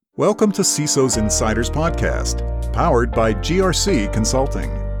Welcome to CISO's Insiders Podcast, powered by GRC Consulting.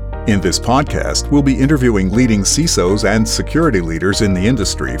 In this podcast, we'll be interviewing leading CISOs and security leaders in the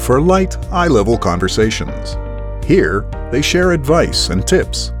industry for light, eye-level conversations. Here, they share advice and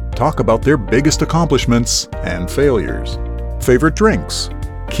tips, talk about their biggest accomplishments and failures, favorite drinks,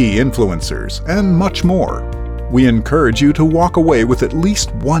 key influencers, and much more. We encourage you to walk away with at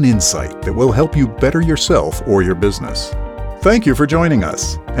least one insight that will help you better yourself or your business. Thank you for joining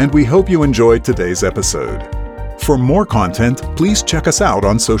us, and we hope you enjoyed today's episode. For more content, please check us out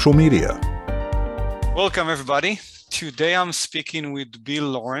on social media. Welcome, everybody. Today I'm speaking with Bill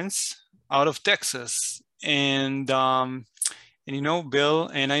Lawrence out of Texas. And you know, Bill,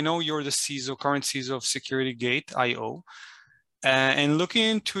 and I know you're the CISO, current CISO of SecurityGate.io. And looking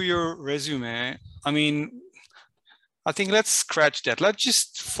into your resume, I think let's scratch that. Let's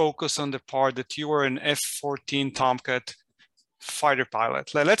just focus on the part that you were an F-14 Tomcat fighter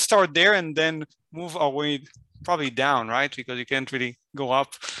pilot. Let's start there and then move our way probably down, right? Because you can't really go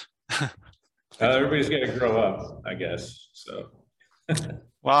up. Everybody's got to grow up, I guess. So.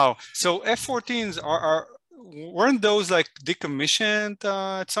 Wow. So F-14s weren't those like decommissioned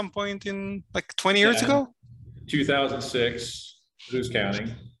at some point in like 20 years ago? 2006, who's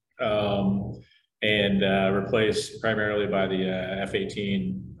counting? And replaced primarily by the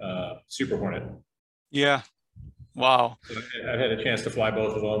F-18 Super Hornet. Yeah. Wow. So I've had a chance to fly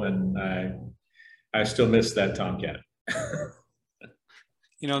both of them, and I still miss that Tomcat.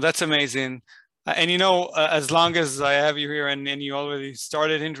 You know, that's amazing. And you know, as long as I have you here and you already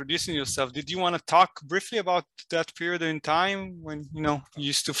started introducing yourself, did you want to talk briefly about that period in time when, you know, you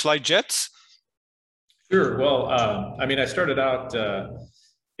used to fly jets? Sure. Well, I started out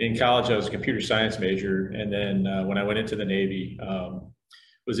in college. I was a computer science major. And then when I went into the Navy,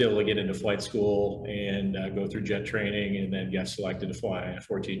 was able to get into flight school and go through jet training, and then got selected to fly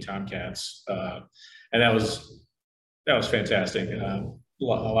 14 Tomcats. And that was fantastic. A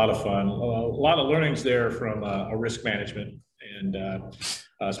lot of fun, a lot of learnings there from a risk management and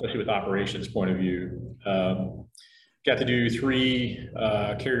especially with operations point of view. Got to do 3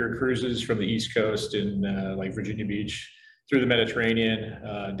 carrier cruises from the East Coast in like Virginia Beach through the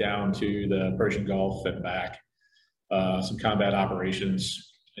Mediterranean down to the Persian Gulf and back. Some combat operations,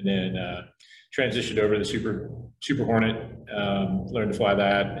 and then transitioned over to the Super Hornet, learned to fly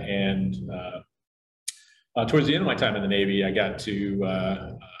that. And towards the end of my time in the Navy, I got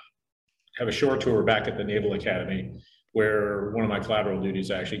to have a short tour back at the Naval Academy, where one of my collateral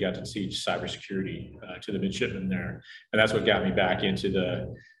duties, I actually got to teach cybersecurity to the midshipmen there. And that's what got me back into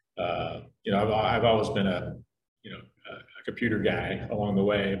the, I've always been a computer guy along the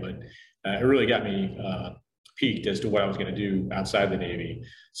way, but it really got me peaked as to what I was going to do outside the Navy.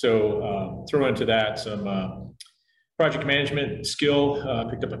 So throw into that some project management skill,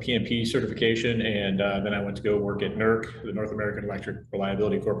 picked up a PMP certification, and then I went to go work at NERC, the North American Electric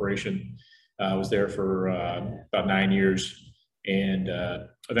Reliability Corporation. I was there for about 9 years, and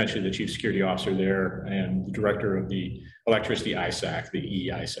eventually the chief security officer there and the director of the electricity ISAC, the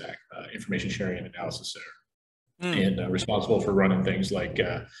EISAC, Information Sharing and Analysis Center, and responsible for running things like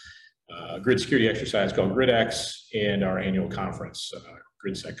grid security exercise called GridX and our annual conference,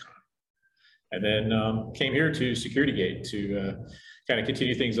 GridSecCon. And then came here to SecurityGate to kind of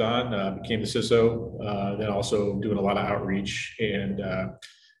continue things on, became the CISO, then also doing a lot of outreach and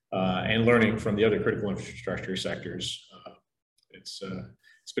learning from the other critical infrastructure sectors. It's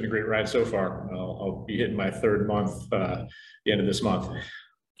been a great ride so far. I'll be hitting my 3rd month the end of this month.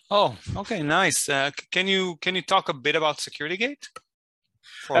 Oh, okay, nice. Can you talk a bit about SecurityGate?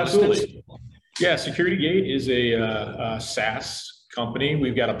 Absolutely. Yeah, SecurityGate is a SaaS company.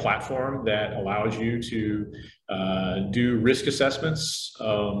 We've got a platform that allows you to do risk assessments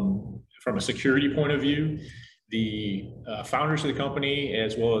from a security point of view. The founders of the company,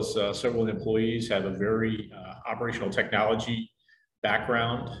 as well as several employees, have a very operational technology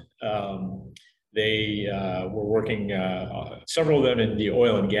background. They were working, several of them in the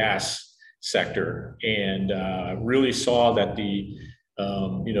oil and gas sector, and really saw that the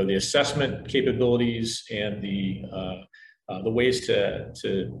assessment capabilities and the ways to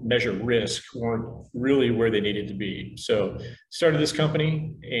measure risk weren't really where they needed to be. So started this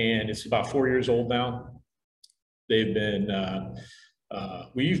company, and it's about 4 years old now. We've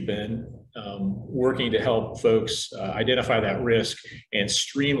been working to help folks identify that risk and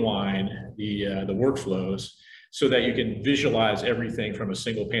streamline the workflows so that you can visualize everything from a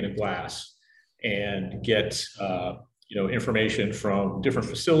single pane of glass and get information from different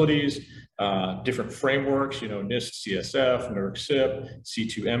facilities, different frameworks, NIST, CSF, NERC, CIP,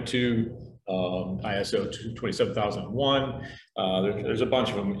 C2M2, ISO 27001. There's a bunch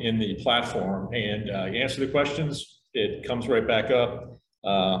of them in the platform, and you answer the questions, it comes right back up,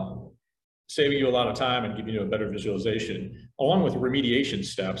 saving you a lot of time and giving you a better visualization, along with remediation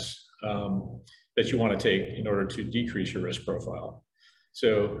steps that you want to take in order to decrease your risk profile.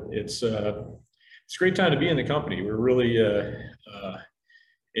 So it's a great time to be in the company. We're really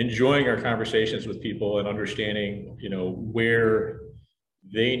enjoying our conversations with people and understanding, where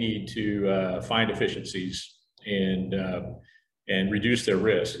they need to find efficiencies and reduce their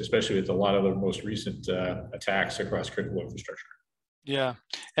risk, especially with a lot of the most recent attacks across critical infrastructure. Yeah,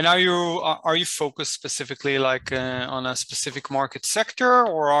 and are you focused specifically like on a specific market sector,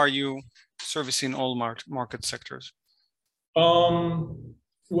 or are you servicing all market sectors?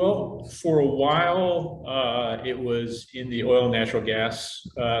 Well, for a while, it was in the oil and natural gas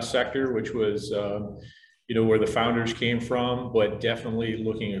sector, which was, where the founders came from, but definitely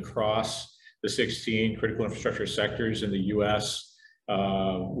looking across the 16 critical infrastructure sectors in the U.S.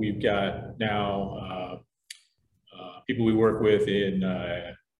 We've got now people we work with in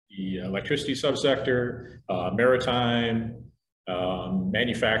the electricity subsector, maritime,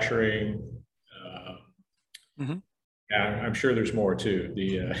 manufacturing. Yeah, I'm sure there's more too.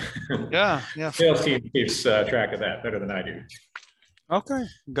 The sales team keeps track of that better than I do. Okay,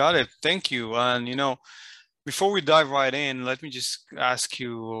 got it. Thank you. And before we dive right in, let me just ask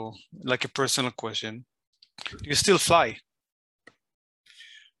you like a personal question. Do you still fly?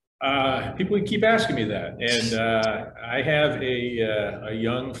 People keep asking me that, and I have a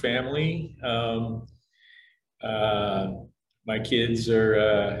young family. My kids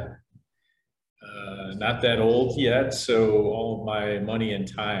are not that old yet, so all of my money and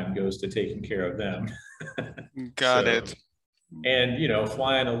time goes to taking care of them. Got it. And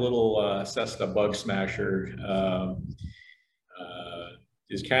flying a little Cessna Bug Smasher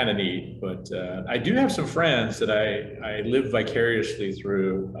is kind of neat. But I do have some friends that I live vicariously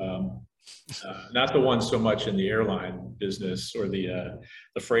through. Not the ones so much in the airline business or the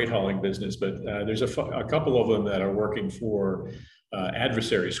freight hauling business, but there's a couple of them that are working for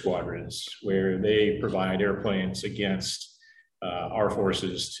adversary squadrons, where they provide airplanes against our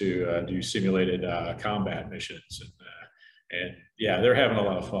forces to do simulated combat missions. And yeah, they're having a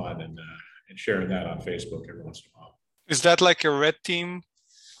lot of fun and sharing that on Facebook every once in a while. Is that like a red team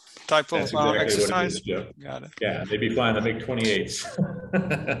type of exactly exercise? What it is, Got it. Yeah, they'd be flying the MiG-28s.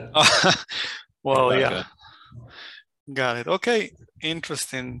 Well, yeah. Got it. Okay,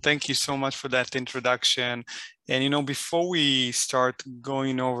 interesting. Thank you so much for that introduction. And before we start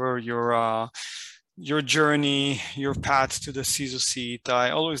going over your journey, your path to the CISO seat,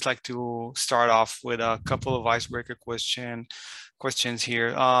 I always like to start off with a couple of icebreaker questions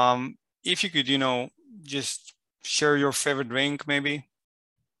here. If you could, just share your favorite drink, maybe.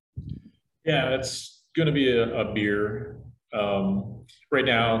 Yeah, it's going to be a beer. Right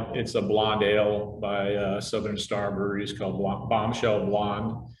now, it's a blonde ale by Southern Star Breweries called Bombshell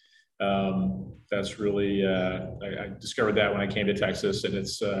Blonde. That's really, I discovered that when I came to Texas, and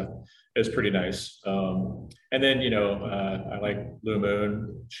it's pretty nice. And then, I like Blue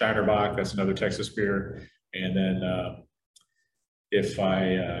Moon, Shinerbach, that's another Texas beer. And then if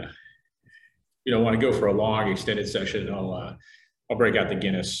I, want to go for a long extended session, I'll break out the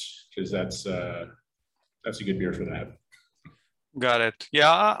Guinness, because that's a good beer for that. Got it.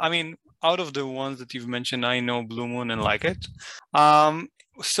 Yeah, I mean, out of the ones that you've mentioned, I know Blue Moon and like it.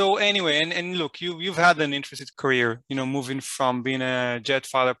 So anyway, and look, you've had an interesting career, moving from being a jet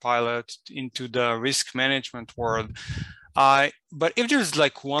fighter pilot into the risk management world. But if there's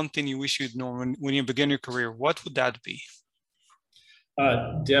like one thing you wish you'd know when you begin your career, what would that be?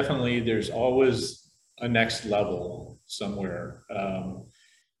 Definitely, there's always a next level somewhere.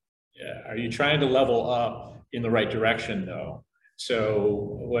 Are you trying to level up in the right direction, though?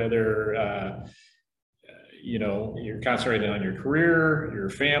 So whether you're concentrating on your career, your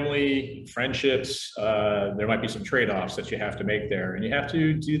family, friendships, there might be some trade-offs that you have to make there, and you have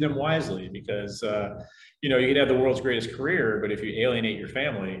to do them wisely, because you could have the world's greatest career, but if you alienate your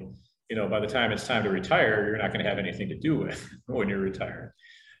family, by the time it's time to retire, you're not going to have anything to do with when you're retired.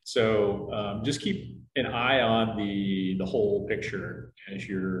 So just keep an eye on the whole picture as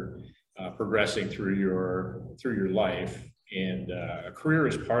you're progressing through your life. And a career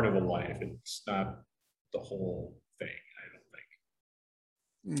is part of a life. It's not the whole thing, I don't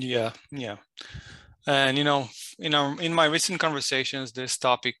think. Yeah. And in my recent conversations, this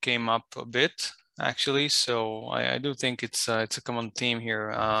topic came up a bit. actually. So I do think it's a common theme here.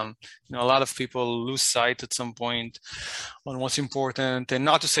 A lot of people lose sight at some point on what's important, and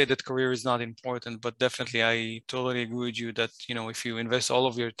not to say that career is not important, but definitely I totally agree with you that, if you invest all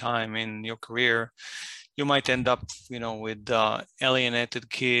of your time in your career, you might end up, with alienated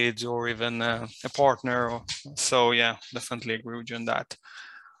kids or even a partner. So yeah, definitely agree with you on that.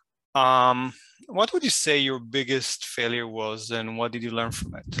 What would you say your biggest failure was, and what did you learn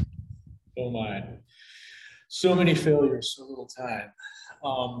from it? Oh my, so many failures, so little time.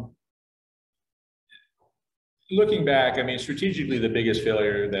 Looking back, I mean, strategically, the biggest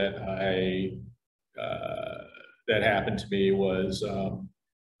failure that happened to me was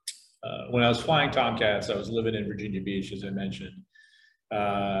when I was flying Tomcats. I was living in Virginia Beach, as I mentioned.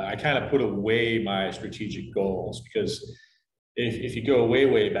 I kind of put away my strategic goals because if you go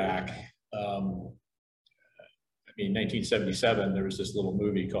way back, I mean, 1977, there was this little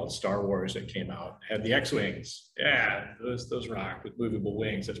movie called Star Wars that came out. It had the X-Wings. Yeah, those rock with movable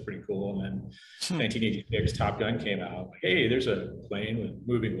wings. That's pretty cool. And then 1986, Top Gun came out. Hey, there's a plane with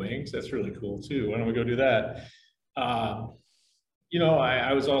moving wings. That's really cool too. Why don't we go do that? I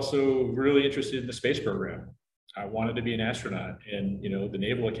was also really interested in the space program. I wanted to be an astronaut, and the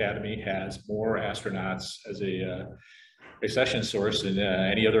Naval Academy has more astronauts as a accession source than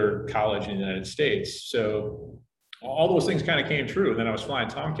any other college in the United States. So all those things kind of came true. And then I was flying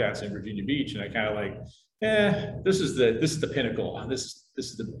Tomcats in Virginia Beach, and I kind of like, this is the pinnacle. This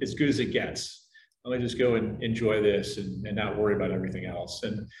is as good as it gets. Let me just go and enjoy this and not worry about everything else.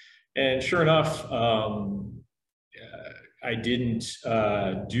 And sure enough, I didn't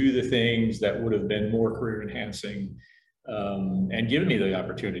do the things that would have been more career enhancing and given me the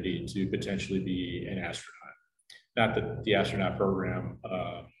opportunity to potentially be an astronaut. Not that the astronaut program,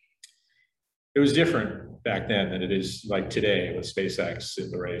 it was different back then than it is like today with SpaceX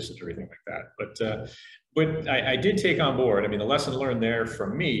and the race and everything like that. But I did take on board. I mean, the lesson learned there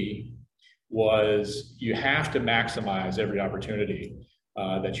from me was you have to maximize every opportunity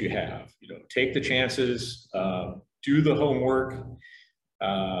that you have. Take the chances, do the homework.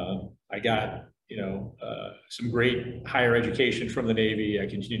 I got some great higher education from the Navy. I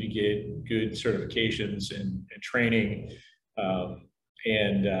continue to get good certifications and training,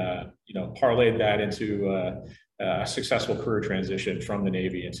 and parlayed that into a successful career transition from the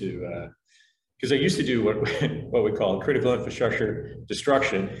Navy into, because I used to do what we call critical infrastructure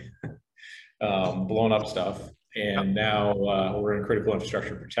destruction, blowing up stuff, and now we're in critical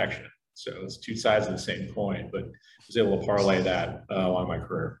infrastructure protection. So it's two sides of the same coin, but I was able to parlay that along my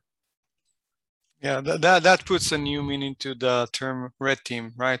career. Yeah, that puts a new meaning to the term red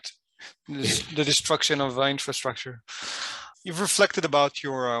team, right? The destruction of infrastructure. You've reflected about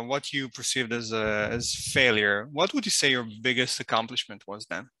your what you perceived as failure. What would you say your biggest accomplishment was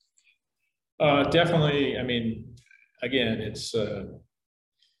then? Definitely. I mean, again, it's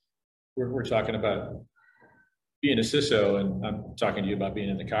we're talking about being a CISO, and I'm talking to you about being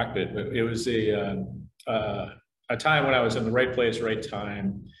in the cockpit. But it was a time when I was in the right place, right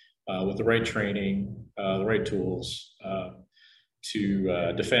time, with the right training, the right tools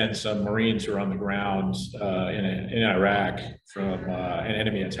to defend some Marines who are on the ground in Iraq from an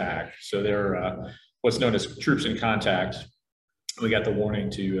enemy attack. So they're what's known as troops in contact. We got the warning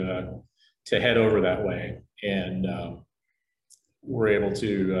to head over that way, and we're able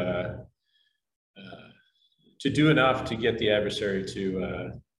to do enough to get the adversary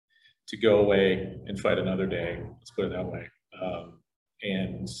to go away and fight another day. Let's put it that way.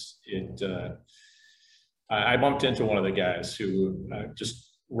 And I bumped into one of the guys who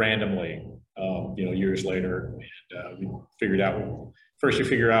just randomly, years later, and we figured out. First, you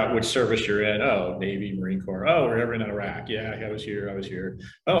figure out which service you're in. Oh, Navy, Marine Corps. Oh, we're ever in Iraq. Yeah, I was here.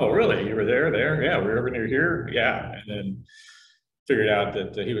 Oh, really? You were there? Yeah, we're ever near here. Yeah, and then figured out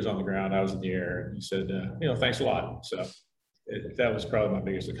that he was on the ground, I was in the air, and he said, thanks a lot. So that was probably my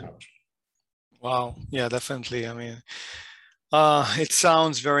biggest accomplishment. Wow. Yeah, definitely. I mean, it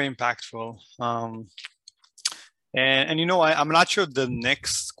sounds very impactful. And I'm not sure the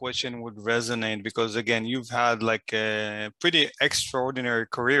next question would resonate because, again, you've had like a pretty extraordinary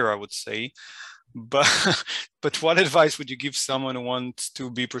career, I would say. But what advice would you give someone who wants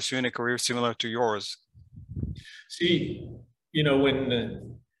to be pursuing a career similar to yours? See,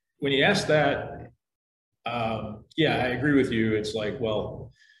 when you ask that, yeah, I agree with you. It's like,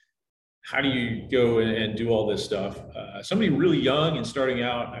 well, how do you go and do all this stuff? Somebody really young and starting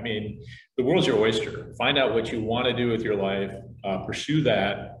out, I mean, the world's your oyster. Find out what you want to do with your life, pursue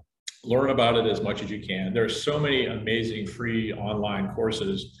that, learn about it as much as you can. There are so many amazing free online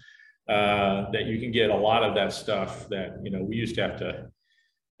courses that you can get a lot of that stuff that, we used to have to,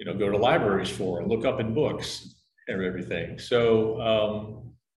 go to libraries for and look up in books and everything. So,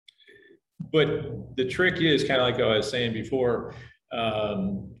 but the trick is kind of like I was saying before,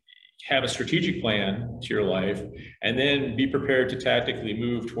 have a strategic plan to your life, and then be prepared to tactically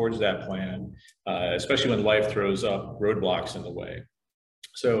move towards that plan, especially when life throws up roadblocks in the way.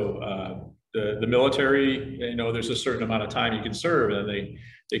 So the military, there's a certain amount of time you can serve, and they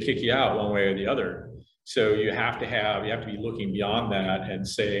kick you out one way or the other. So you have to be looking beyond that and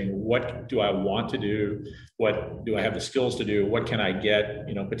saying, what do I want to do? What do I have the skills to do? What can I get,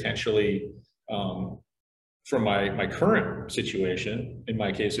 potentially from my current situation? In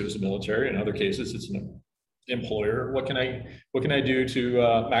my case, it was the military. In other cases, it's an employer. What can I do to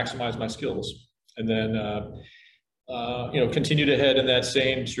maximize my skills? And then, continue to head in that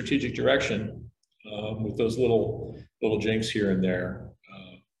same strategic direction with those little jinks here and there.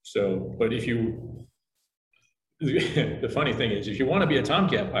 But if you, the funny thing is, if you want to be a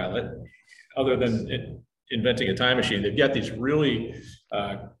Tomcat pilot, other than inventing a time machine, they've got these really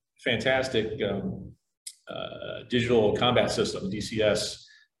fantastic digital combat system, DCS,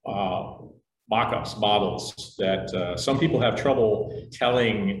 mock-ups, models that some people have trouble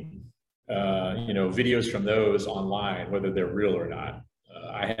telling, videos from those online, whether they're real or not.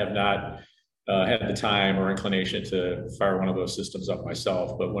 I have not had the time or inclination to fire one of those systems up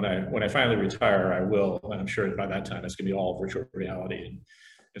myself, but when I finally retire, I will, and I'm sure by that time it's going to be all virtual reality, and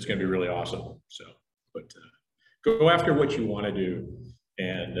it's going to be really awesome. So, but go after what you want to do,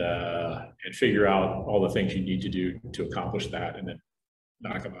 and figure out all the things you need to do to accomplish that, and then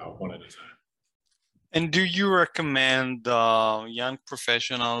knock them out one at a time. And do you recommend young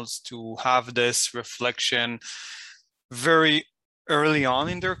professionals to have this reflection very early on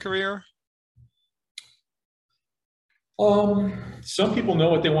in their career? Some people know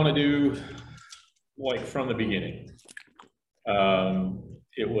what they want to do, like from the beginning.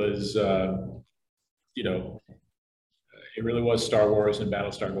 It was, it really was Star Wars and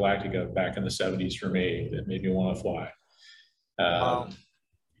Battlestar Galactica back in the 70s for me that made me want to fly. Wow.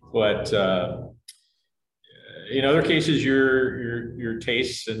 But in other cases, your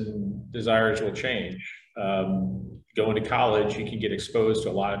tastes and desires will change. Going to college, you can get exposed to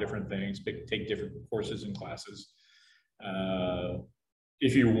a lot of different things, take different courses and classes.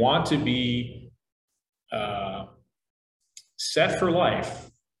 If you want to be set for life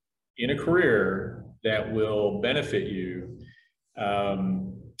in a career that will benefit you,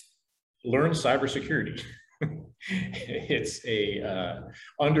 learn cybersecurity. It's a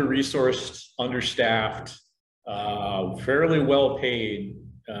under-resourced, understaffed, fairly well-paid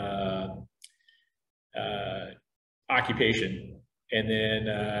occupation. And then,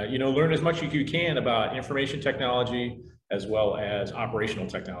 learn as much as you can about information technology as well as operational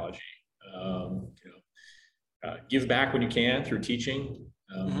technology. Give back when you can through teaching.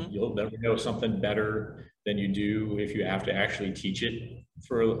 You'll never know something better than you do if you have to actually teach it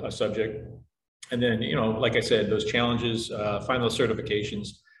for a subject. And then, like I said, those challenges, find those certifications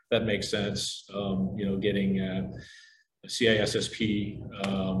that make sense. Getting a CISSP,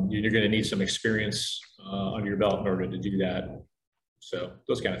 you're going to need some experience under your belt in order to do that. So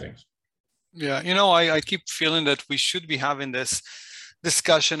those kind of things. Yeah, I keep feeling that we should be having this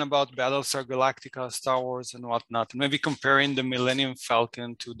discussion about Battlestar Galactica, Star Wars, and whatnot, and maybe comparing the Millennium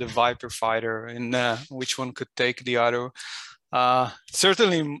Falcon to the Viper fighter, and which one could take the other.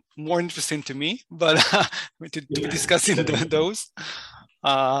 Certainly more interesting to me, but to be discussing those.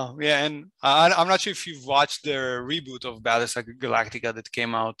 And I'm not sure if you've watched the reboot of Battlestar Galactica that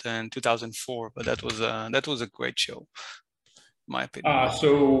came out in 2004, but that was a great show, in my opinion.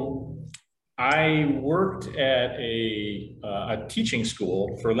 So I worked at a teaching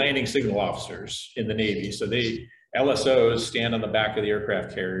school for landing signal officers in the Navy. So LSOs stand on the back of the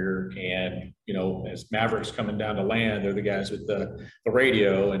aircraft carrier, and as Maverick's coming down to land, they're the guys with the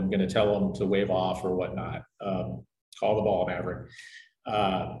radio and going to tell them to wave off or whatnot. Call the ball, Maverick.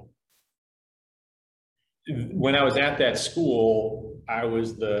 When I was at that school, I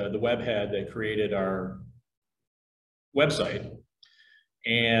was the web head that created our website,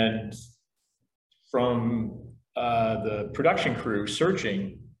 and from the production crew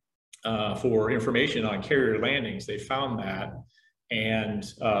searching for information on carrier landings, they found that and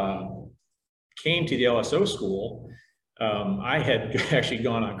came to the LSO school. I had actually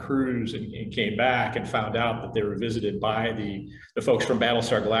gone on cruise and came back and found out that they were visited by the folks from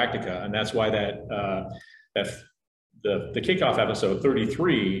Battlestar Galactica, and that's why the kickoff episode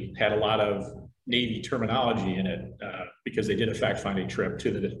 33 had a lot of Navy terminology in it, because they did a fact-finding trip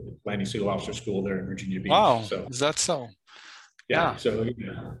to the landing signal officer school there in Virginia Beach. Wow, so, is that so? Yeah. So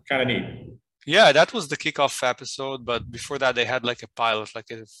kind of neat. Yeah, that was the kickoff episode, but before that they had like a pilot, like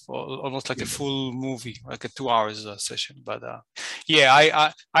almost like a full movie, like a 2 hours session. But yeah,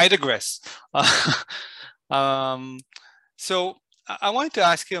 I digress. Um, so I wanted to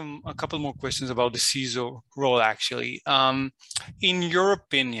ask him a couple more questions about the CISO role, actually. In your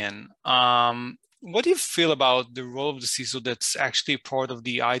opinion, what do you feel about the role of the CISO that's actually part of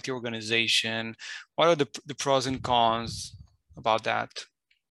the IT organization? What are the pros and cons about that?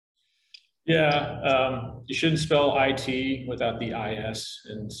 Yeah, you shouldn't spell IT without the IS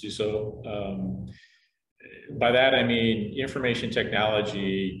in CISO. By that, I mean information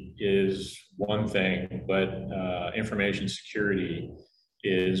technology is one thing, but information security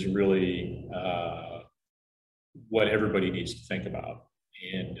is really what everybody needs to think about.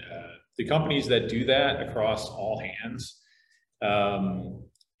 And the companies that do that across all hands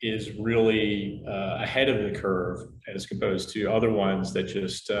is really ahead of the curve as opposed to other ones that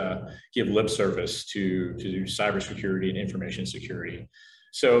just give lip service to cybersecurity and information security.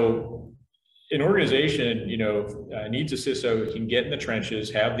 So an organization, needs a CISO who can get in the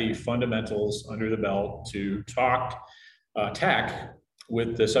trenches, have the fundamentals under the belt to talk tech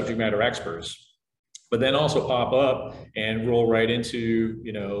with the subject matter experts, but then also pop up and roll right into,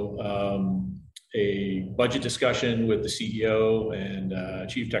 a budget discussion with the CEO and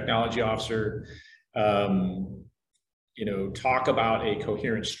chief technology officer. Talk about a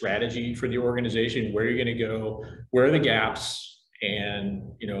coherent strategy for the organization, where you're going to go, where are the gaps, and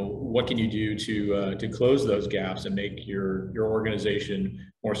what can you do to close those gaps and make your organization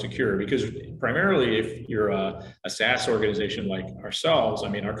more secure. Because primarily, if you're a SaaS organization like ourselves, I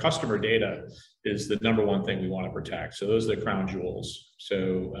mean, our customer data is the number one thing we want to protect. So those are the crown jewels.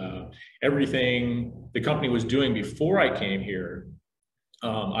 So everything the company was doing before I came here,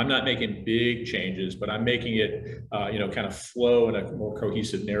 I'm not making big changes, but I'm making it, kind of flow in a more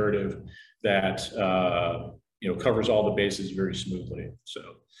cohesive narrative that covers all the bases very smoothly. So,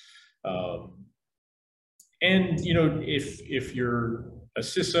 if you're a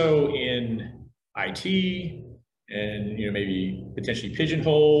CISO in IT and maybe potentially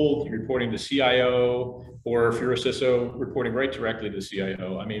pigeonholed, reporting to CIO, or if you're a CISO reporting right directly to the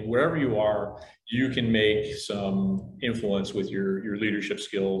CIO, I mean, wherever you are, you can make some influence with your leadership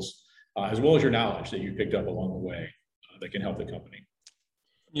skills, as well as your knowledge that you picked up along the way that can help the company.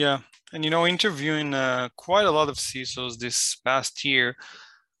 Yeah, and interviewing quite a lot of CISOs this past year,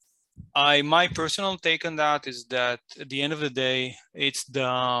 my personal take on that is that at the end of the day, it's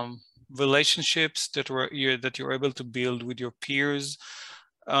the relationships that you're able to build with your peers,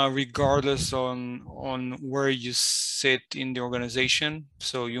 regardless on where you sit in the organization.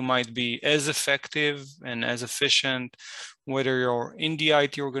 So you might be as effective and as efficient, whether you're in the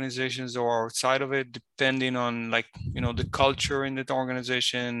IT organizations or outside of it, depending on the culture in that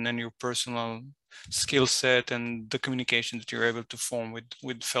organization and your personal skill set and the communication that you're able to form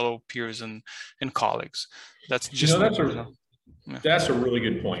with fellow peers and colleagues. That's just that's a really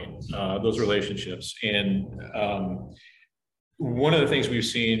good point, those relationships. And one of the things we've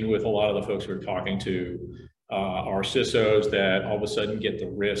seen with a lot of the folks we're talking to are CISOs that all of a sudden get the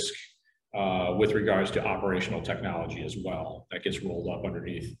risk with regards to operational technology as well. That gets rolled up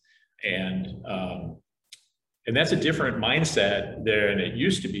underneath. And that's a different mindset than it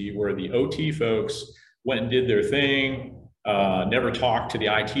used to be, where the OT folks went and did their thing, never talked to the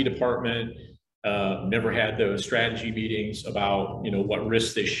IT department, never had those strategy meetings about what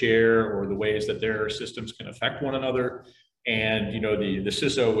risks they share or the ways that their systems can affect one another. And the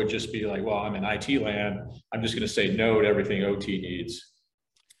CISO would just be like, well, I'm in IT land, I'm just going to say no to everything OT needs.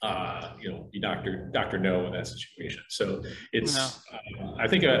 You Dr. No in that situation. So it's I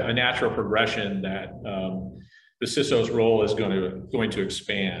think a natural progression that the CISO's role is going to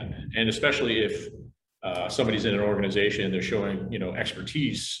expand, and especially if somebody's in an organization, they're showing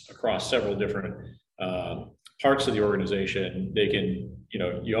expertise across several different parts of the organization. They can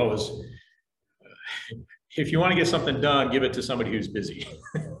you always if you want to get something done, give it to somebody who's busy,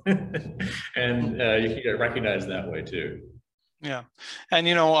 and you can get recognized that way too. Yeah, and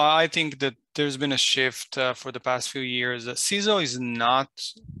I think that there's been a shift for the past few years. CISO is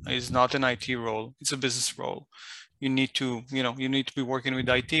not an IT role; it's a business role. You need to be working with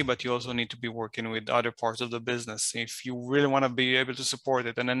IT, but you also need to be working with other parts of the business if you really want to be able to support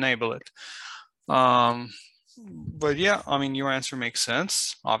it and enable it. But yeah, I mean, your answer makes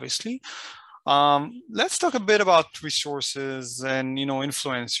sense, obviously. Let's talk a bit about resources and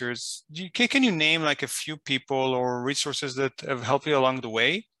influencers. Can you name like a few people or resources that have helped you along the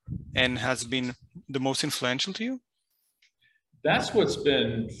way and has been the most influential to you? That's what's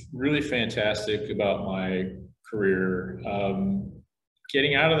been really fantastic about my career.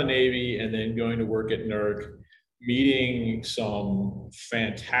 getting out of the Navy and then going to work at NERC, meeting some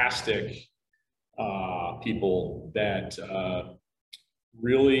fantastic people that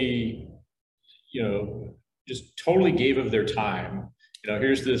really, just totally gave of their time.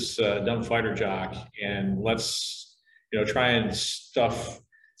 Here's this dumb fighter jock, and let's, try and stuff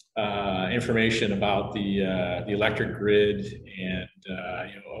information about the electric grid and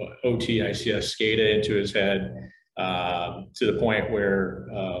OT, ICS, SCADA into his head to the point where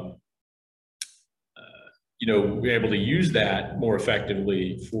we're able to use that more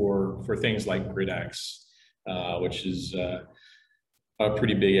effectively for things like GridX, which is a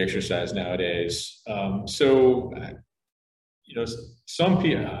pretty big exercise nowadays. Some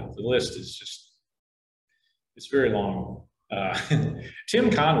people, the list is just, it's very long.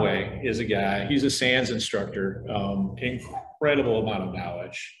 Tim Conway is a guy, he's a SANS instructor, incredible amount of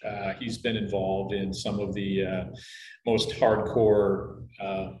knowledge. He's been involved in some of the most hardcore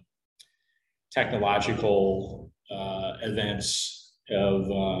technological events of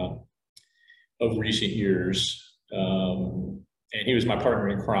recent years. And he was my partner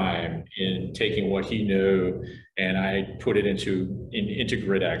in crime in taking what he knew, and I put it into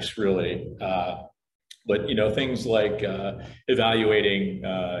GridX, really. But things like evaluating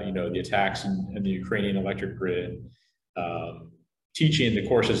the attacks in the Ukrainian electric grid, teaching the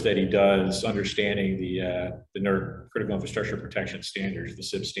courses that he does, understanding the NERC critical infrastructure protection standards, the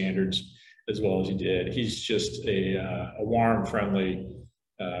CIP standards, as well as he did. He's just a warm, friendly,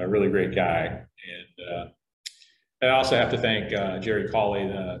 really great guy. And I also have to thank Jerry Cawley,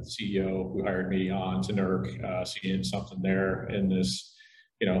 the CEO who hired me on to NERC, seeing something there in this,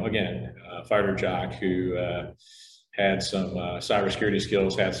 again, fighter jock who had some cybersecurity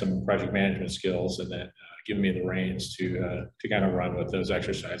skills, had some project management skills, and then given me the reins to kind of run with those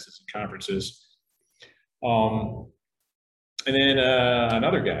exercises and conferences. And then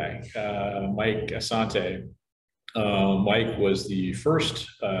another guy, Mike Asante. Mike was the first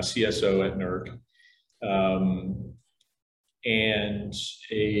CSO at NERC. And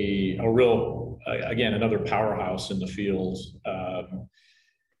a real, again, another powerhouse in the field,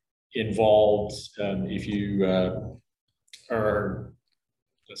 involved, if you are,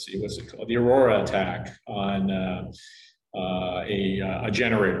 let's see, what's it called? The Aurora attack on a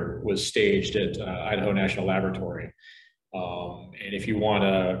generator was staged at Idaho National Laboratory. And if you want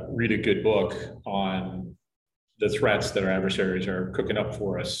to read a good book on the threats that our adversaries are cooking up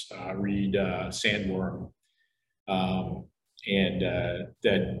for us, read Sandworm. And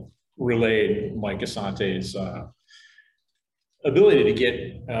that relayed Mike Asante's ability to get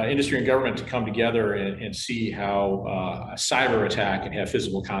industry and government to come together and see how a cyber attack can have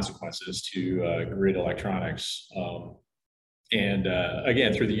physical consequences to grid electronics. And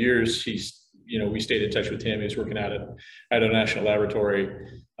again, through the years, we stayed in touch with him. He was working out at Idaho National Laboratory,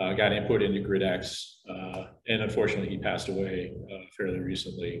 got input into GridX, and unfortunately, he passed away fairly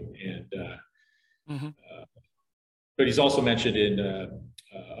recently. And but he's also mentioned in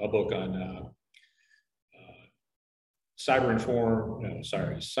a book on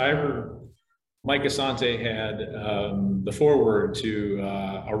Mike Asante had the foreword to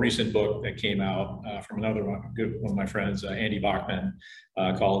a recent book that came out from another one of my friends, Andy Bachman,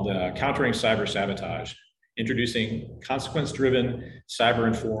 called Countering Cyber Sabotage, Introducing Consequence-Driven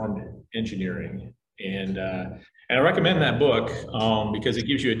Cyber-Informed Engineering. And I recommend that book because it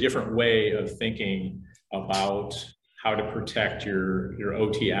gives you a different way of thinking about how to protect your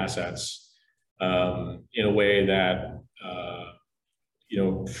OT assets in a way that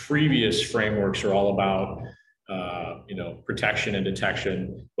previous frameworks are all about protection and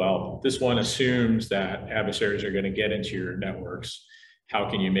detection. Well, this one assumes that adversaries are going to get into your networks. How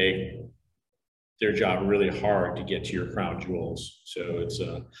can you make their job really hard to get to your crown jewels? So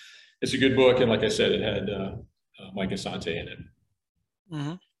it's a good book, and like I said, it had Mike Asante in it.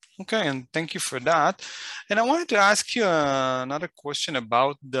 Mm-hmm. Okay, and thank you for that. And I wanted to ask you another question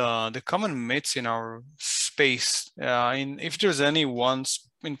about the common myths in our space, and if there's any ones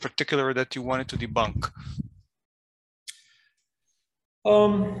in particular that you wanted to debunk.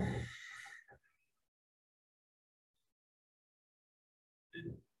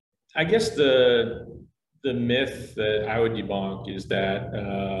 I guess the myth that I would debunk is that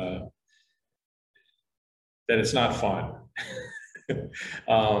it's not fun.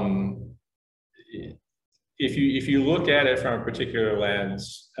 If you look at it from a particular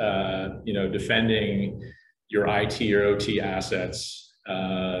lens, defending your IT or OT assets,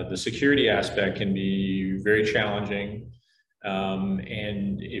 the security aspect can be very challenging.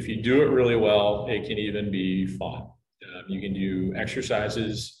 And if you do it really well, it can even be fun. You can do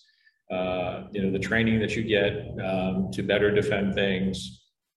exercises the training that you get to better defend things.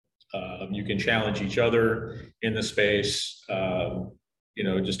 You can challenge each other in the space,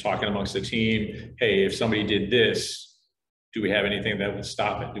 just talking amongst the team. Hey, if somebody did this, do we have anything that would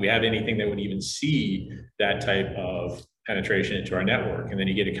stop it? Do we have anything that would even see that type of penetration into our network? And then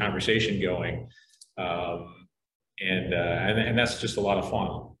you get a conversation going. And that's just a lot of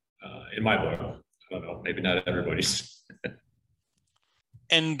fun in my book. I don't know, maybe not everybody's.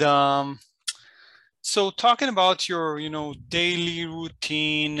 And so talking about your, daily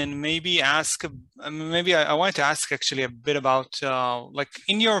routine, and maybe I wanted to ask actually a bit about, like,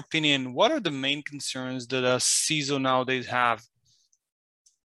 in your opinion, what are the main concerns that a CISO nowadays have?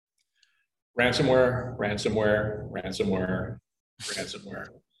 Ransomware.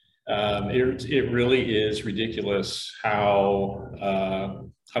 It really is ridiculous how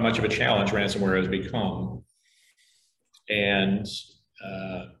much of a challenge ransomware has become. And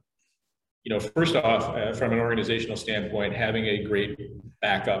first off, from an organizational standpoint, having a great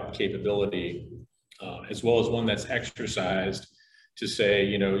backup capability, as well as one that's exercised to say,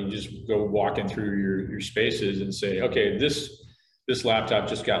 you just go walking through your spaces and say, okay, this laptop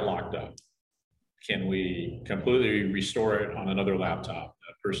just got locked up. Can we completely restore it on another laptop?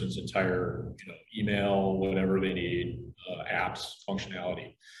 A person's entire, email, whatever they need, apps,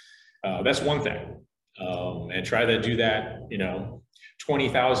 functionality. That's one thing. And try to do that,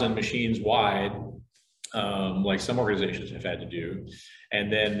 20,000 machines wide, like some organizations have had to do.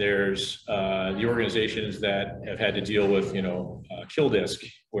 And then there's the organizations that have had to deal with, kill disk,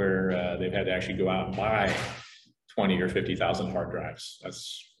 where they've had to actually go out and buy 20 or 50,000 hard drives.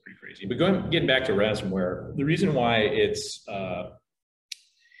 That's pretty crazy. But getting back to ransomware, the reason why it's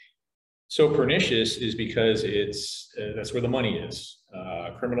so pernicious is because that's where the money is.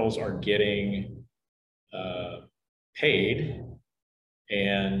 Criminals are getting paid,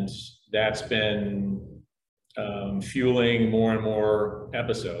 and that's been fueling more and more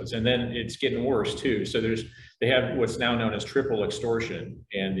episodes. And then it's getting worse too. So they have what's now known as triple extortion,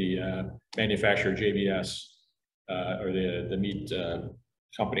 and the manufacturer JBS, or the meat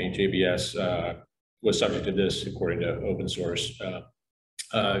company JBS, was subject to this according to open source.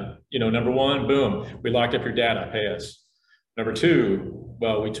 Number one, boom, we locked up your data, pay us. Number two,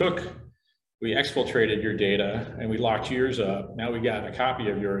 well, we exfiltrated your data and we locked yours up. Now we got a copy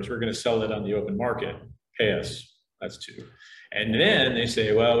of yours. We're going to sell it on the open market. Pay us. That's two. And then they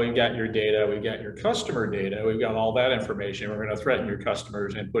say, well, we've got your data. We've got your customer data. We've got all that information. We're going to threaten your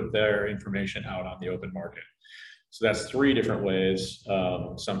customers and put their information out on the open market. So that's three different ways.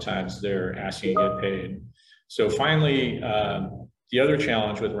 Sometimes they're asking to get paid. So finally, the other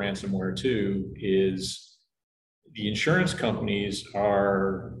challenge with ransomware too is the insurance companies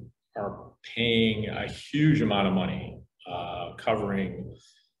are paying a huge amount of money covering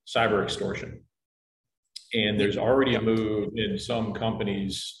cyber extortion. And there's already a move in some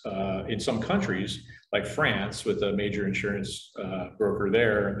companies, in some countries, like France, with a major insurance broker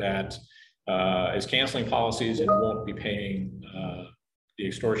there that is canceling policies and won't be paying the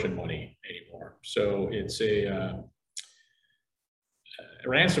extortion money anymore. So it's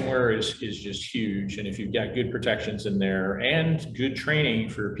ransomware is just huge. And if you've got good protections in there and good training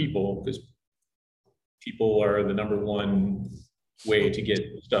for people, because people are the number one way to get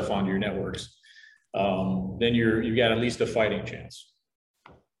stuff onto your networks, then you've got at least a fighting chance.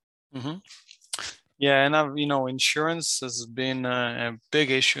 Mm-hmm. Yeah, and insurance has been a big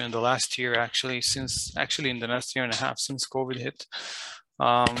issue in the last year, in the last year and a half since COVID hit.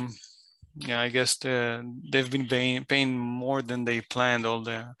 I guess they've been paying more than they planned, all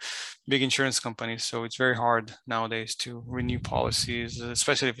the big insurance companies. So it's very hard nowadays to renew policies,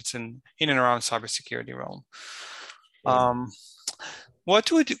 especially if it's in and around cybersecurity realm. What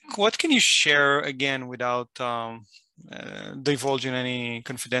can you share, again, without divulging any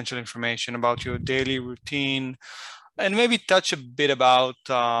confidential information, about your daily routine, and maybe touch a bit about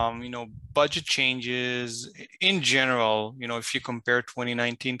budget changes in general, if you compare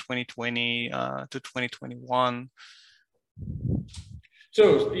 2019, 2020 to 2021?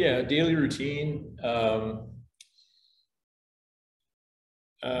 So yeah, daily routine. My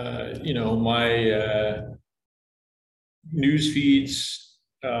news feeds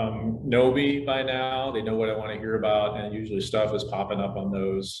know me by now. They know what I want to hear about, and usually stuff is popping up on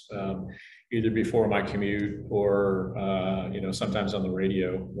those either before my commute or sometimes on the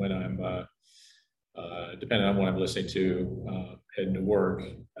radio when I'm depending on what I'm listening to heading to work.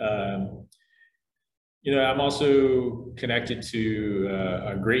 I'm also connected to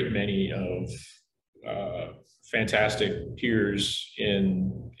a great many of fantastic peers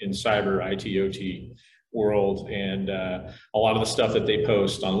in cyber IT OT. world, and a lot of the stuff that they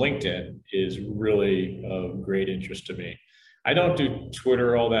post on LinkedIn is really of great interest to me. I don't do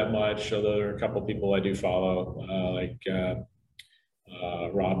Twitter all that much, although there are a couple of people I do follow, like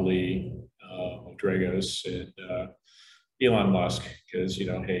Rob Lee of Dragos, and Elon Musk, because,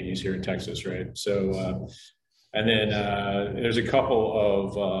 hey, he's here in Texas, right? So, and then there's a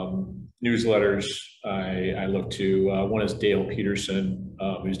couple of newsletters I look to. One is Dale Peterson,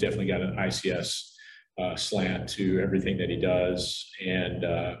 who's definitely got an ICS slant to everything that he does, and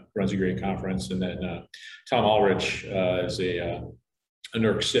runs a great conference. And then Tom Ulrich is a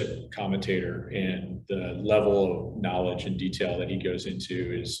NERC SIP commentator, and the level of knowledge and detail that he goes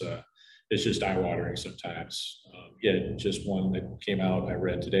into is just eye-watering sometimes. Just one that came out I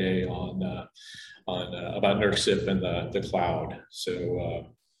read today on about NERC SIP and the cloud. So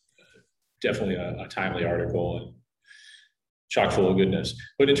definitely a timely article and chock full of goodness.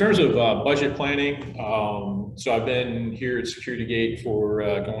 But in terms of budget planning, so I've been here at SecurityGate for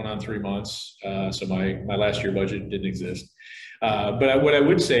going on 3 months. So my last year budget didn't exist. But what I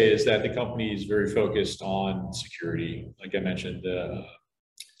would say is that the company is very focused on security. Like I mentioned,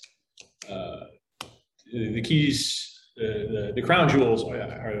 the keys, the crown jewels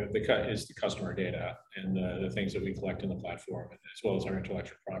is the customer data and the things that we collect in the platform, as well as our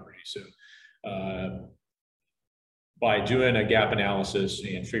intellectual property. So by doing a gap analysis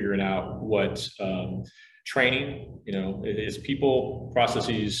and figuring out what training, it is people,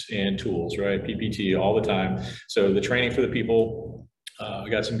 processes, and tools, right? PPT all the time. So the training for the people, we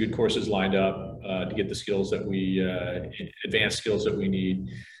got some good courses lined up to get the skills that advanced skills that we need.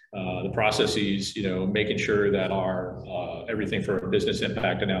 The processes, making sure that our everything for business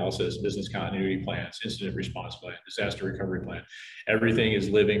impact analysis, business continuity plans, incident response plan, disaster recovery plan, everything is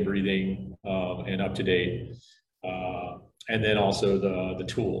living, breathing, and up to date. And then also the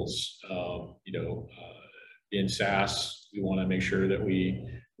tools, in SaaS, we want to make sure that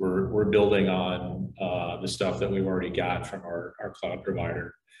we're building on the stuff that we've already got from our cloud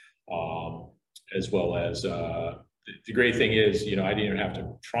provider, as well as the great thing is, I didn't even have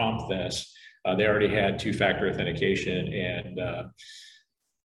to prompt this. They already had two-factor authentication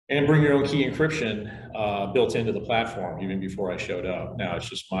and bring your own key encryption built into the platform even before I showed up. Now it's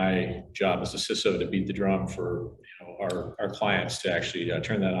just my job as a CISO to beat the drum for our clients to actually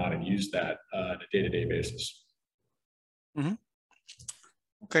turn that on and use that on a day-to-day basis. Mm-hmm.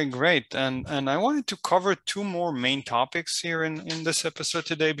 Okay, great. And I wanted to cover two more main topics here in this episode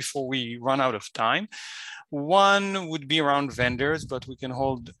today before we run out of time. One would be around vendors, but we can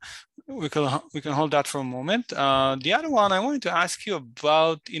hold that for a moment. The other one, I wanted to ask you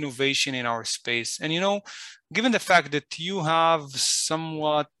about innovation in our space. And given the fact that you have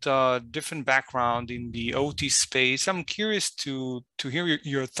somewhat different background in the OT space, I'm curious to hear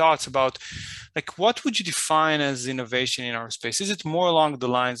your thoughts about, what would you define as innovation in our space? Is it more along the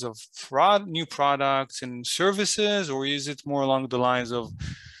lines of new products and services, or is it more along the lines of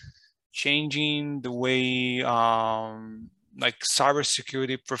changing the way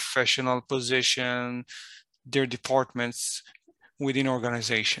cybersecurity professional position their departments within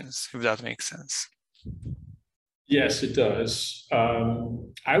organizations, if that makes sense? Yes, it does.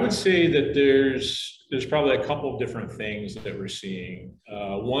 I would say that there's probably a couple of different things that we're seeing.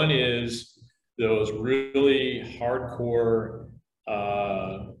 One is those really hardcore,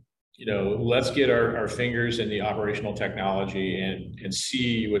 let's get our fingers in the operational technology and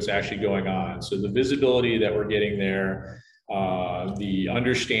see what's actually going on. So the visibility that we're getting there, the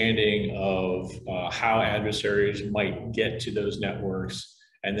understanding of how adversaries might get to those networks,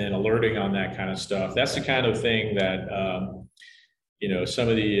 and then alerting on that kind of stuff. That's the kind of thing that, some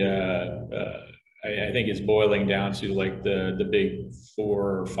of the, I think it's boiling down to the big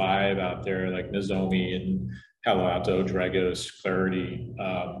 4 or 5 out there, like Nozomi and Palo Alto, Dragos, Clarity.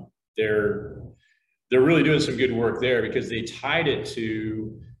 They're really doing some good work there because they tied it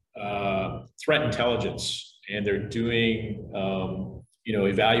to threat intelligence, and they're doing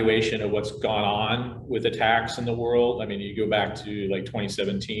evaluation of what's gone on with attacks in the world. I mean, you go back to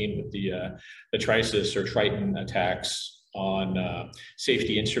 2017 with the Trisis or Triton attacks on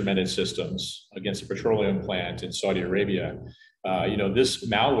safety instrumented systems against a petroleum plant in Saudi Arabia. This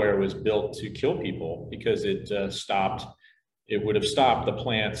malware was built to kill people because it would have stopped the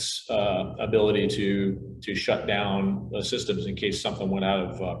plant's ability to shut down the systems in case something went out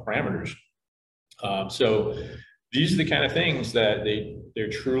of parameters. So these are the kind of things that they're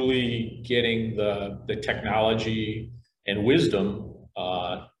truly getting the technology and wisdom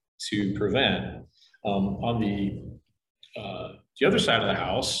to prevent. On the other side of the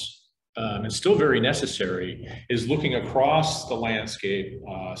house, and still very necessary, is looking across the landscape,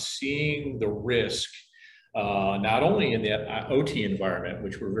 seeing the risk not only in the OT environment,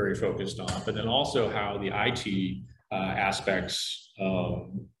 which we're very focused on, but then also how the IT aspects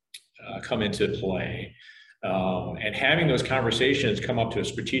come into play. And having those conversations come up to a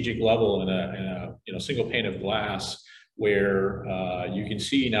strategic level in a single pane of glass where you can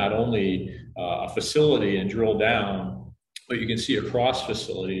see not only a facility and drill down, but you can see across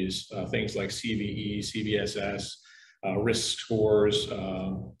facilities things like CVE, CVSS, risk scores,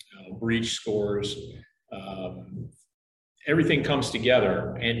 breach scores. Everything comes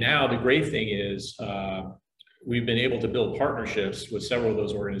together. And now the great thing is we've been able to build partnerships with several of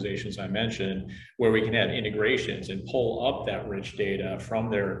those organizations I mentioned, where we can have integrations and pull up that rich data from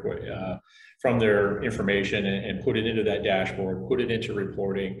their information and put it into that dashboard, put it into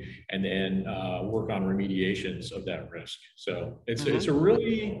reporting, and then work on remediations of that risk. So it's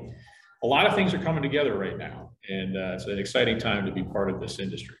a lot of things are coming together right now, and it's an exciting time to be part of this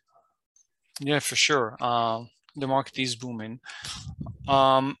industry. Yeah, for sure. The market is booming.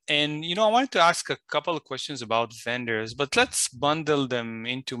 And, I wanted to ask a couple of questions about vendors, but let's bundle them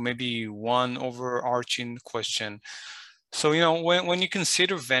into maybe one overarching question. So, when you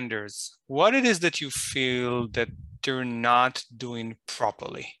consider vendors, what it is that you feel that they're not doing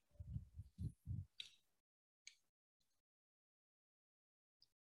properly?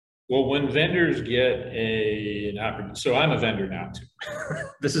 Well, when vendors get an opportunity, so I'm a vendor now too.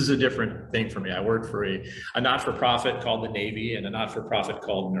 This is a different thing for me. I work for a not-for-profit called the Navy and a not-for-profit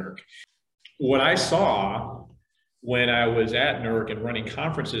called NERC. What I saw when I was at NERC and running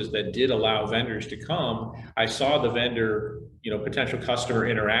conferences that did allow vendors to come, I saw the vendor, potential customer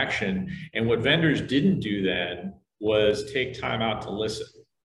interaction. And what vendors didn't do then was take time out to listen,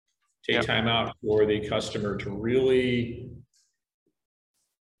 take time out for the customer to really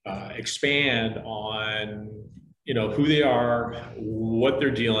expand on, who they are, what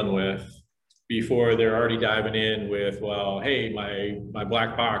they're dealing with, before they're already diving in with, well, hey, my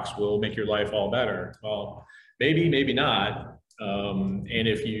black box will make your life all better. Well, maybe not. And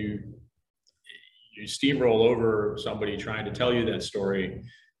if you steamroll over somebody trying to tell you that story,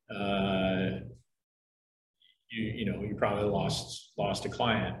 you probably lost a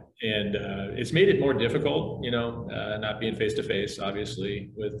client, and it's made it more difficult, not being face to face,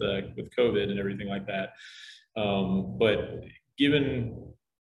 obviously, with COVID and everything like that. But given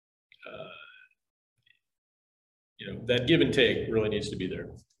that give and take really needs to be there.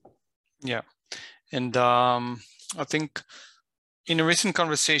 Yeah, and I think in a recent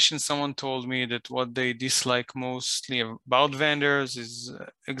conversation, someone told me that what they dislike mostly about vendors is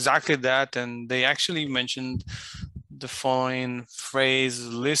exactly that. And they actually mentioned the following phrase: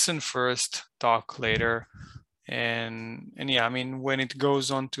 listen first, talk later. And yeah, I mean, when it goes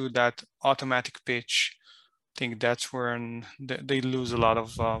on to that automatic pitch, I think that's when they lose a lot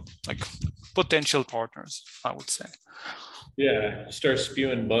of potential partners, I would say. Yeah, start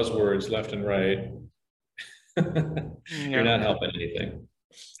spewing buzzwords left and right. You're not helping anything.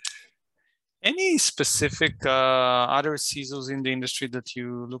 Any specific other CISOs in the industry that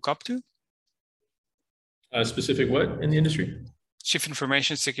you look up to? Specific what in the industry? Chief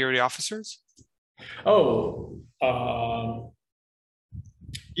Information Security Officers? Oh,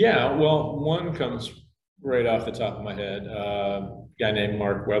 yeah. Well, one comes right off the top of my head. A guy named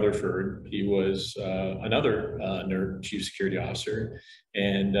Mark Weatherford. He was another NERC Chief Security Officer,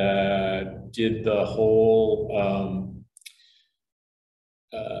 and did the whole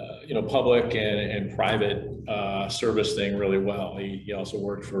public and private service thing really well. He also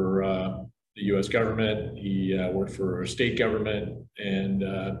worked for the U.S. government. He worked for state government, and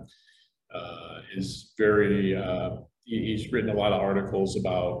is very. He's written a lot of articles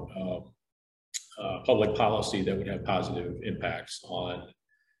about public policy that would have positive impacts on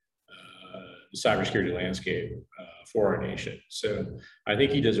the cybersecurity landscape for our nation. So I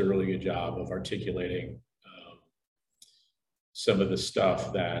think he does a really good job of articulating some of the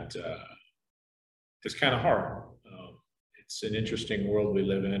stuff that is kind of hard. It's an interesting world we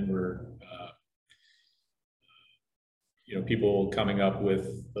live in, where people coming up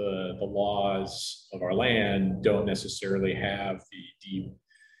with the laws of our land don't necessarily have the deep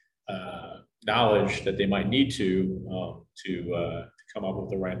knowledge that they might need to come up with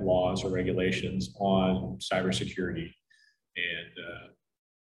the right laws or regulations on cybersecurity.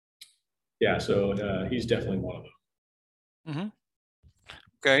 And so he's definitely one of them. Mm-hmm.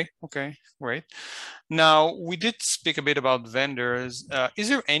 Okay, great. Now, we did speak a bit about vendors. Is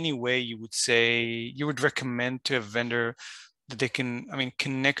there any way you would say you would recommend to a vendor that they can,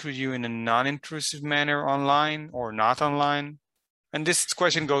 connect with you in a non-intrusive manner online or not online? And this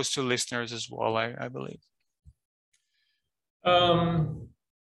question goes to listeners as well, I believe.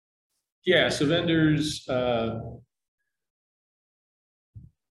 Yeah, so vendors, I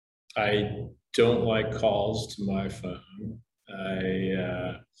don't like calls to my phone.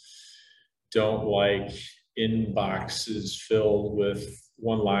 I don't like inboxes filled with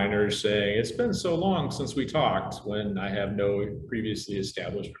one-liners saying, it's been so long since we talked, when I have no previously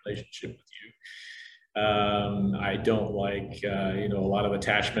established relationship with you. I don't like, a lot of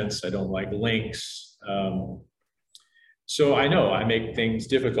attachments. I don't like links. So I know I make things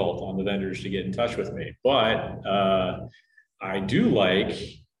difficult on the vendors to get in touch with me, but I do like,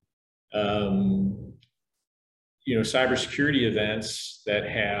 cybersecurity events that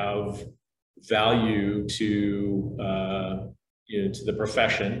have value to, to the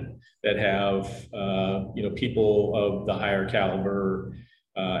profession, that have, people of the higher caliber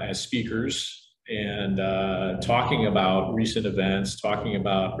as speakers, and talking about recent events, talking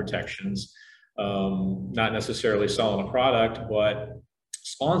about protections, not necessarily selling a product, but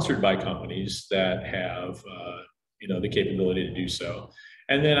sponsored by companies that have, the capability to do so.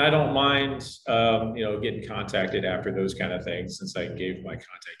 And then I don't mind, getting contacted after those kind of things, since I gave my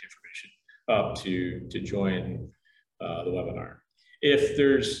contact information up to join the webinar. If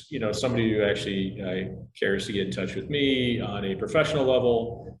there's, somebody who actually cares to get in touch with me on a professional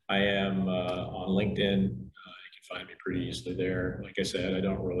level, I am on LinkedIn. You can find me pretty easily there. Like I said, I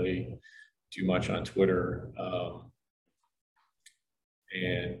don't really do much on Twitter.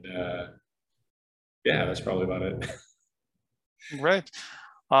 Yeah, that's probably about it. Great.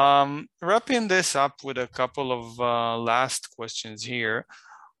 Wrapping this up with a couple of last questions here.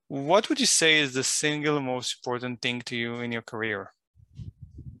 What would you say is the single most important thing to you in your career?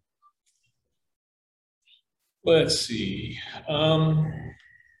 Let's see.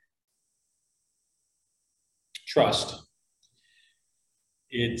 Trust.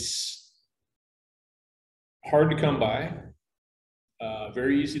 It's hard to come by,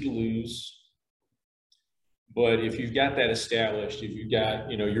 very easy to lose. But if you've got that established, if you've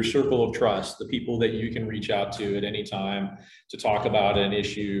got, your circle of trust, the people that you can reach out to at any time to talk about an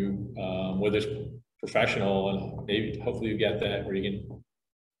issue, whether it's professional, and maybe hopefully you've got that where you can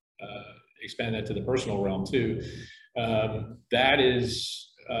expand that to the personal realm too. That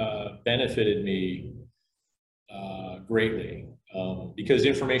is benefited me greatly, because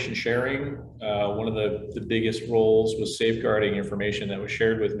information sharing, one of the biggest roles was safeguarding information that was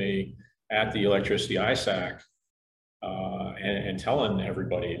shared with me at the Electricity ISAC, and telling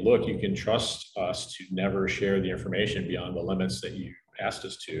everybody, look, you can trust us to never share the information beyond the limits that you asked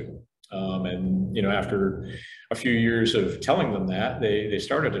us to. And after a few years of telling them that, they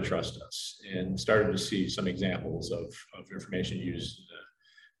started to trust us and started to see some examples of information used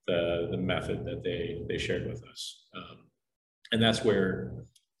in the method that they shared with us. And that's where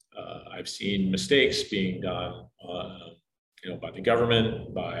I've seen mistakes being done, by the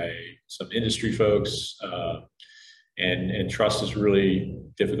government, by some industry folks, and trust is really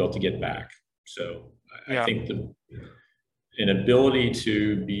difficult to get back. So I think an ability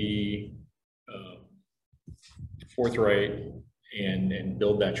to be forthright and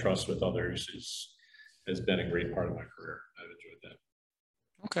build that trust with others has been a great part of my career. I've enjoyed that.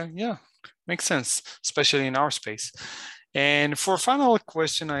 Okay, yeah, makes sense, especially in our space. And for a final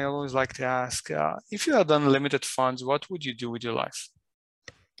question, I always like to ask, if you had unlimited funds, what would you do with your life?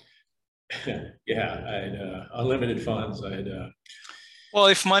 Yeah, I had unlimited funds. Well,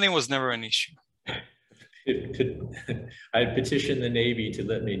 if money was never an issue. I'd petition the Navy to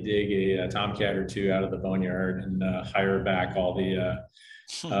let me dig a Tomcat or two out of the boneyard and hire back all the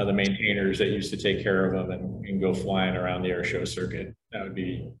maintainers that used to take care of them and go flying around the air show circuit. That would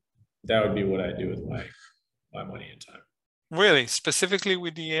be what I do with my money and time. Really? Specifically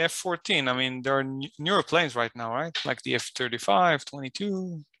with the F-14? I mean, there are newer planes right now, right? Like the F-35,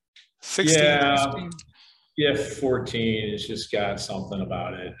 22, 16, yeah, 15. The F-14 has just got something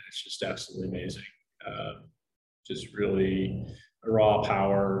about it. It's just absolutely amazing. Just really raw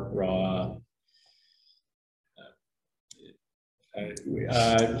power, raw.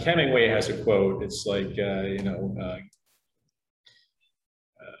 Hemingway has a quote. It's like,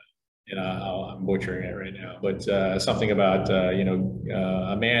 I'm butchering it right now, but something about,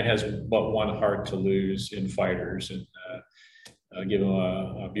 a man has but one heart to lose in fighters, and give him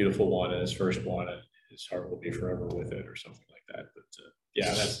a beautiful one and his first one, and his heart will be forever with it, or something like that. But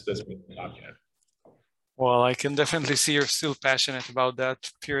yeah, that's what I'm talking about. Well, I can definitely see you're still passionate about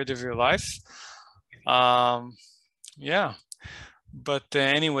that period of your life. Yeah. But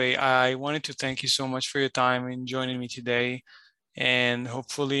anyway, I wanted to thank you so much for your time in joining me today. And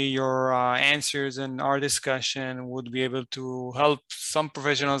hopefully your answers and our discussion would be able to help some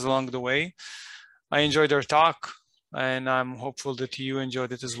professionals along the way. I enjoyed our talk, and I'm hopeful that you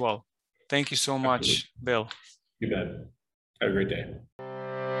enjoyed it as well. Thank you so much, Bill. You bet. Have a great day.